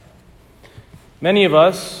Many of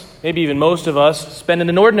us, maybe even most of us, spend an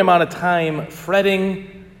inordinate amount of time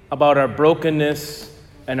fretting about our brokenness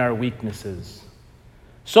and our weaknesses.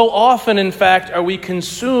 So often, in fact, are we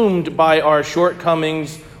consumed by our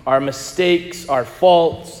shortcomings, our mistakes, our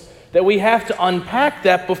faults, that we have to unpack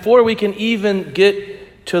that before we can even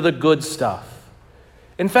get to the good stuff.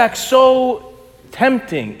 In fact, so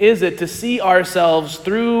tempting is it to see ourselves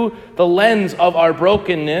through the lens of our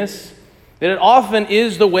brokenness that it often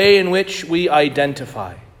is the way in which we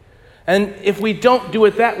identify. And if we don't do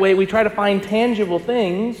it that way, we try to find tangible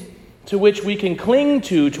things to which we can cling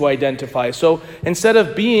to identify. So instead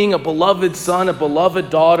of being a beloved son, a beloved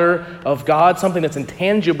daughter of God, something that's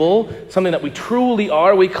intangible, something that we truly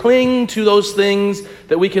are, we cling to those things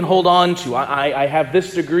that we can hold on to. I have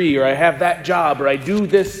this degree, or I have that job, or I do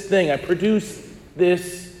this thing, I produce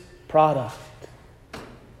this product.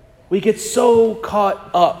 We get so caught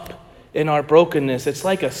up in our brokenness, it's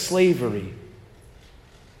like a slavery.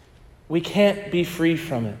 We can't be free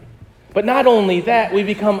from it. But not only that, we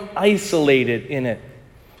become isolated in it.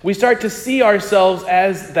 We start to see ourselves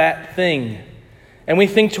as that thing. And we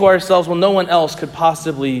think to ourselves, well, no one else could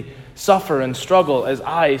possibly suffer and struggle as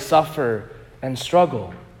I suffer and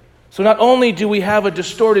struggle. So not only do we have a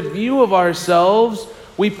distorted view of ourselves,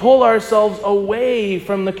 we pull ourselves away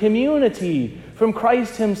from the community, from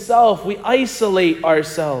Christ himself. We isolate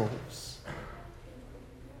ourselves.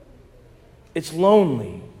 It's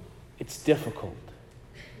lonely. It's difficult.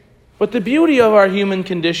 But the beauty of our human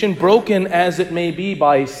condition, broken as it may be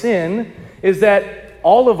by sin, is that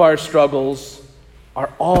all of our struggles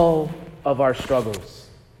are all of our struggles.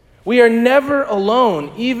 We are never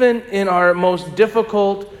alone, even in our most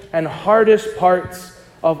difficult and hardest parts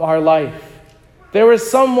of our life. There is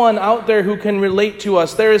someone out there who can relate to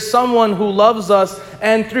us. There is someone who loves us.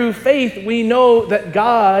 And through faith, we know that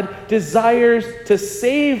God desires to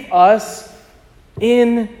save us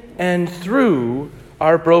in and through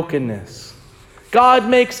our brokenness. God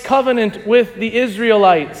makes covenant with the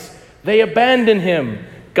Israelites. They abandon him.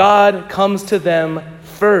 God comes to them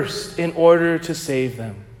first in order to save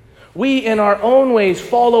them. We, in our own ways,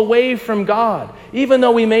 fall away from God. Even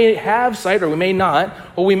though we may have sight, or we may not,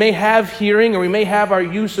 or we may have hearing, or we may have our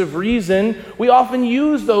use of reason, we often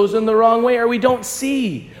use those in the wrong way, or we don't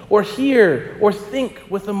see, or hear, or think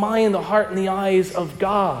with the mind, the heart, and the eyes of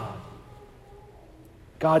God.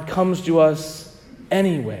 God comes to us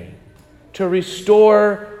anyway to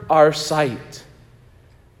restore our sight.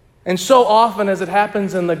 And so often, as it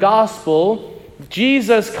happens in the gospel,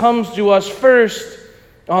 Jesus comes to us first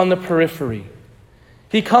on the periphery.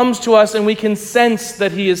 He comes to us and we can sense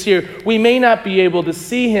that he is here. We may not be able to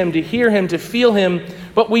see him, to hear him, to feel him,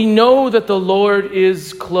 but we know that the Lord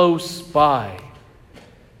is close by.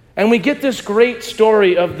 And we get this great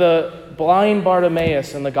story of the blind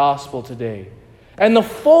Bartimaeus in the gospel today. And the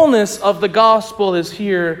fullness of the gospel is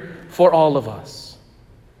here for all of us.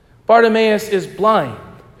 Bartimaeus is blind,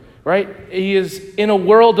 right? He is in a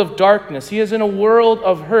world of darkness. He is in a world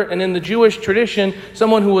of hurt. And in the Jewish tradition,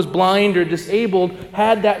 someone who was blind or disabled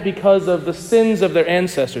had that because of the sins of their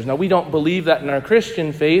ancestors. Now, we don't believe that in our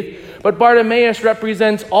Christian faith, but Bartimaeus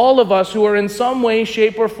represents all of us who are in some way,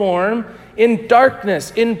 shape, or form in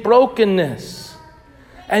darkness, in brokenness.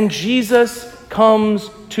 And Jesus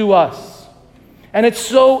comes to us. And it's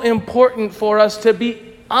so important for us to be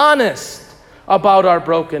honest about our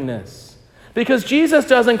brokenness. Because Jesus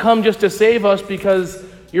doesn't come just to save us because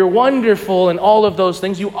you're wonderful and all of those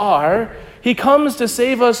things. You are. He comes to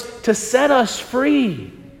save us, to set us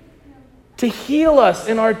free, to heal us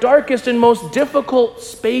in our darkest and most difficult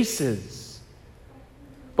spaces.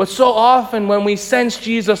 But so often when we sense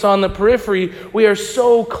Jesus on the periphery, we are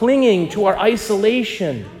so clinging to our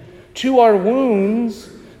isolation, to our wounds,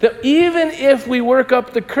 that even if we work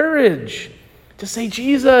up the courage to say,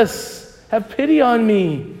 Jesus, have pity on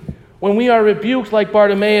me, when we are rebuked like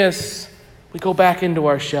Bartimaeus, we go back into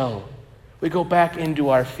our shell. We go back into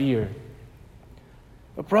our fear.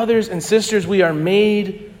 But brothers and sisters, we are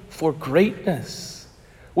made for greatness.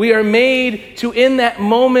 We are made to, in that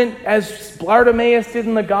moment, as Bartimaeus did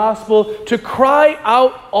in the gospel, to cry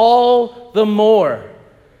out all the more.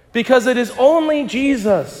 Because it is only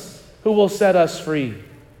Jesus who will set us free.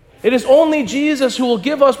 It is only Jesus who will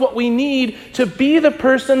give us what we need to be the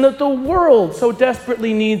person that the world so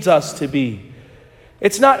desperately needs us to be.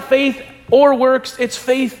 It's not faith or works, it's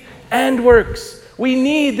faith and works. We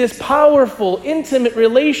need this powerful, intimate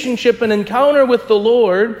relationship and encounter with the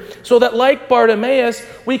Lord so that, like Bartimaeus,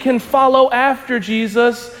 we can follow after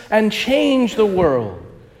Jesus and change the world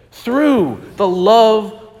through the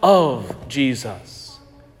love of Jesus.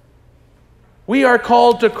 We are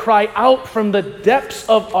called to cry out from the depths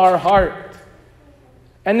of our heart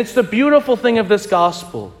And it's the beautiful thing of this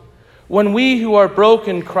gospel. When we who are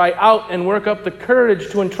broken cry out and work up the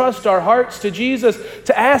courage to entrust our hearts to Jesus,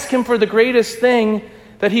 to ask him for the greatest thing,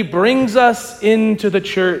 that he brings us into the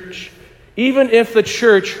church, even if the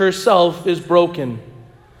church herself is broken.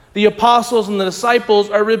 The apostles and the disciples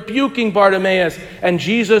are rebuking Bartimaeus, and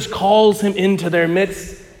Jesus calls him into their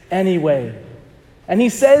midst anyway. And he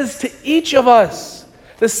says to each of us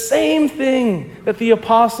the same thing that the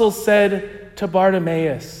apostles said to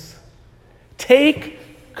Bartimaeus.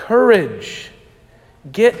 Take courage.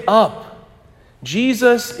 Get up.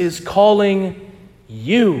 Jesus is calling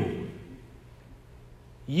you.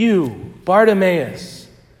 You, Bartimaeus,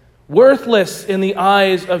 worthless in the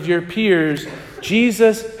eyes of your peers,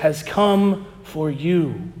 Jesus has come for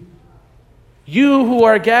you. You who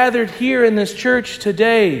are gathered here in this church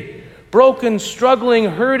today, broken, struggling,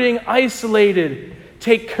 hurting, isolated,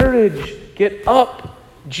 take courage. Get up.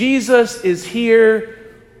 Jesus is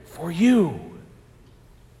here for you.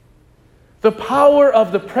 The power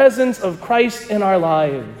of the presence of Christ in our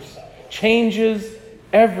lives changes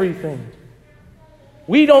everything.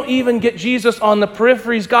 We don't even get Jesus on the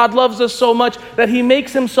peripheries. God loves us so much that he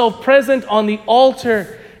makes himself present on the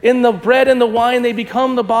altar. In the bread and the wine, they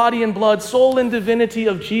become the body and blood, soul and divinity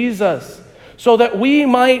of Jesus, so that we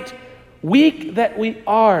might, weak that we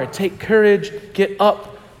are, take courage, get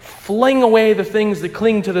up, fling away the things that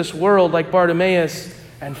cling to this world like Bartimaeus,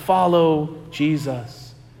 and follow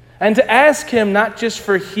Jesus. And to ask him not just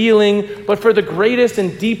for healing, but for the greatest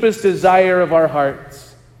and deepest desire of our hearts.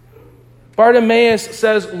 Bartimaeus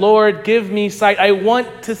says, Lord, give me sight. I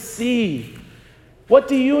want to see. What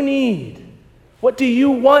do you need? What do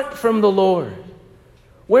you want from the Lord?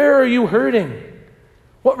 Where are you hurting?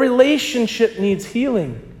 What relationship needs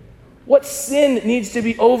healing? What sin needs to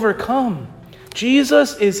be overcome?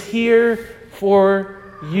 Jesus is here for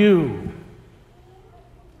you.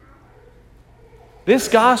 This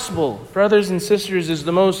gospel, brothers and sisters, is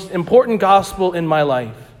the most important gospel in my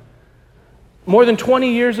life. More than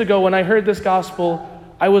 20 years ago, when I heard this gospel,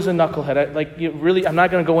 I was a knucklehead. I'm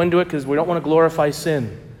not going to go into it because we don't want to glorify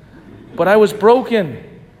sin. But I was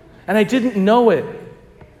broken, and I didn't know it.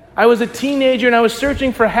 I was a teenager, and I was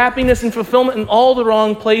searching for happiness and fulfillment in all the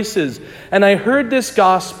wrong places. And I heard this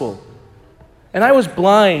gospel, and I was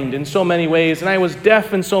blind in so many ways, and I was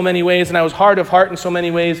deaf in so many ways, and I was hard of heart in so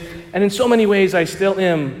many ways, and in so many ways I still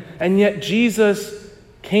am. And yet Jesus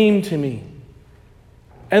came to me.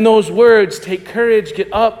 And those words, take courage,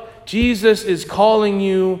 get up, Jesus is calling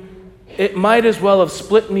you, it might as well have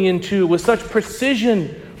split me in two with such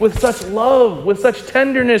precision, with such love, with such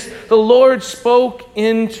tenderness. The Lord spoke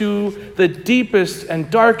into the deepest and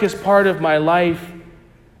darkest part of my life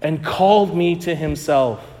and called me to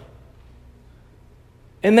himself.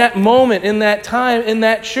 In that moment, in that time, in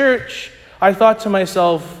that church, I thought to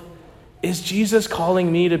myself, is Jesus calling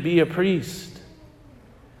me to be a priest?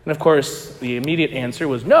 And of course, the immediate answer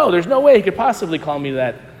was, no, there's no way he could possibly call me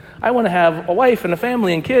that. I want to have a wife and a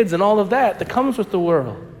family and kids and all of that comes with the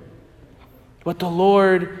world. But the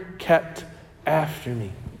Lord kept after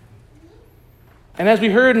me. And as we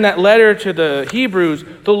heard in that letter to the Hebrews,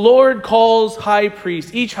 the Lord calls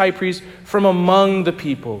each high priest from among the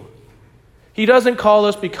people. He doesn't call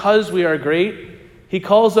us because we are great. He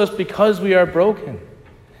calls us because we are broken.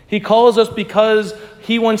 He calls us because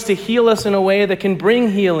he wants to heal us in a way that can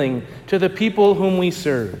bring healing to the people whom we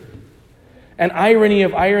serve. An irony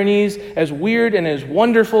of ironies, as weird and as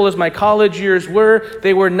wonderful as my college years were,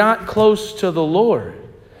 they were not close to the Lord.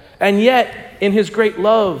 And yet, in his great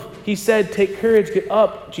love, he said, take courage, get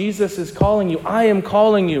up. Jesus is calling you. I am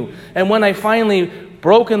calling you. And when I finally,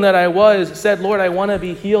 broken that I was, said, Lord, I want to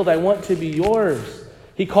be healed. I want to be yours.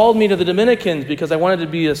 He called me to the Dominicans because I wanted to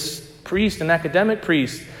be a priest, an academic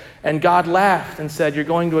priest. And God laughed and said, you're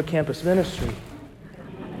going to a campus ministry.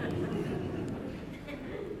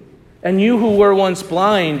 And you who were once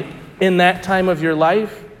blind in that time of your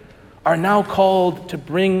life are now called to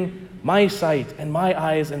bring my sight and my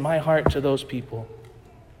eyes and my heart to those people.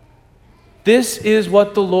 This is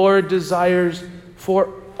what the Lord desires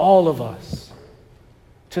for all of us.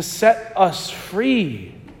 To set us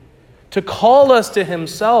free. To call us to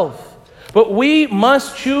himself. But we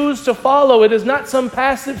must choose to follow. It is not some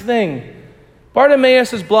passive thing.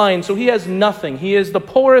 Bartimaeus is blind, so he has nothing. He is the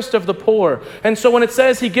poorest of the poor. And so when it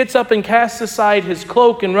says he gets up and casts aside his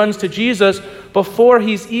cloak and runs to Jesus, before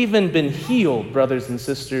he's even been healed, brothers and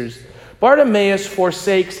sisters, Bartimaeus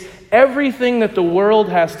forsakes everything that the world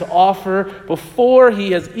has to offer before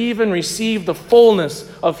he has even received the fullness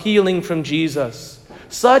of healing from Jesus.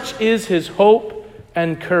 Such is his hope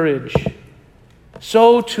and courage.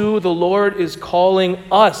 so too the Lord is calling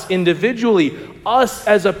us individually, us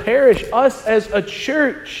as a parish, us as a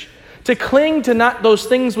church, to cling to not those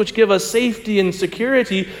things which give us safety and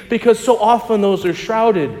security, because so often those are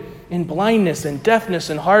shrouded in blindness and deafness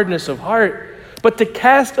and hardness of heart, but to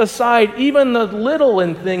cast aside even the little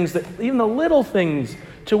things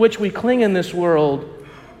to which we cling in this world,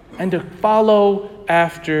 and to follow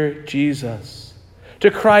after Jesus. To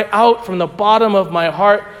cry out from the bottom of my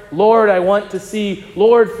heart, Lord, I want to see.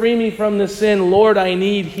 Lord, free me from the sin. Lord, I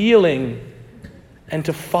need healing. And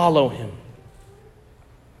to follow him.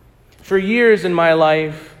 For years in my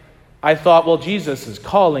life, I thought, well, Jesus is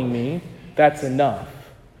calling me. That's enough.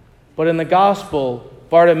 But in the gospel,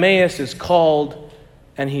 Bartimaeus is called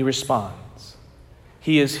and he responds.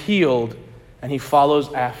 He is healed and he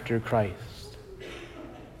follows after Christ.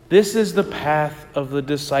 This is the path of the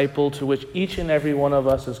disciple to which each and every one of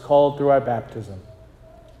us is called through our baptism.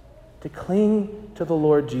 To cling to the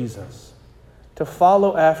Lord Jesus, to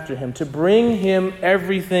follow after him, to bring him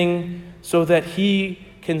everything so that he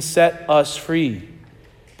can set us free.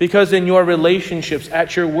 Because in your relationships,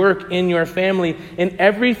 at your work, in your family, in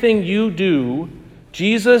everything you do,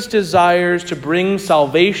 Jesus desires to bring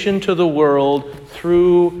salvation to the world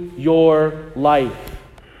through your life.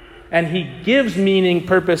 And he gives meaning,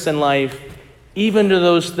 purpose, and life even to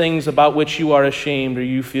those things about which you are ashamed or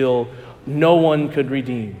you feel no one could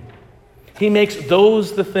redeem. He makes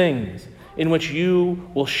those the things in which you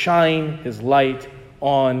will shine his light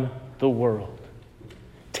on the world.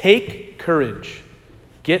 Take courage.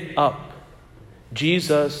 Get up.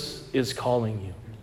 Jesus is calling you.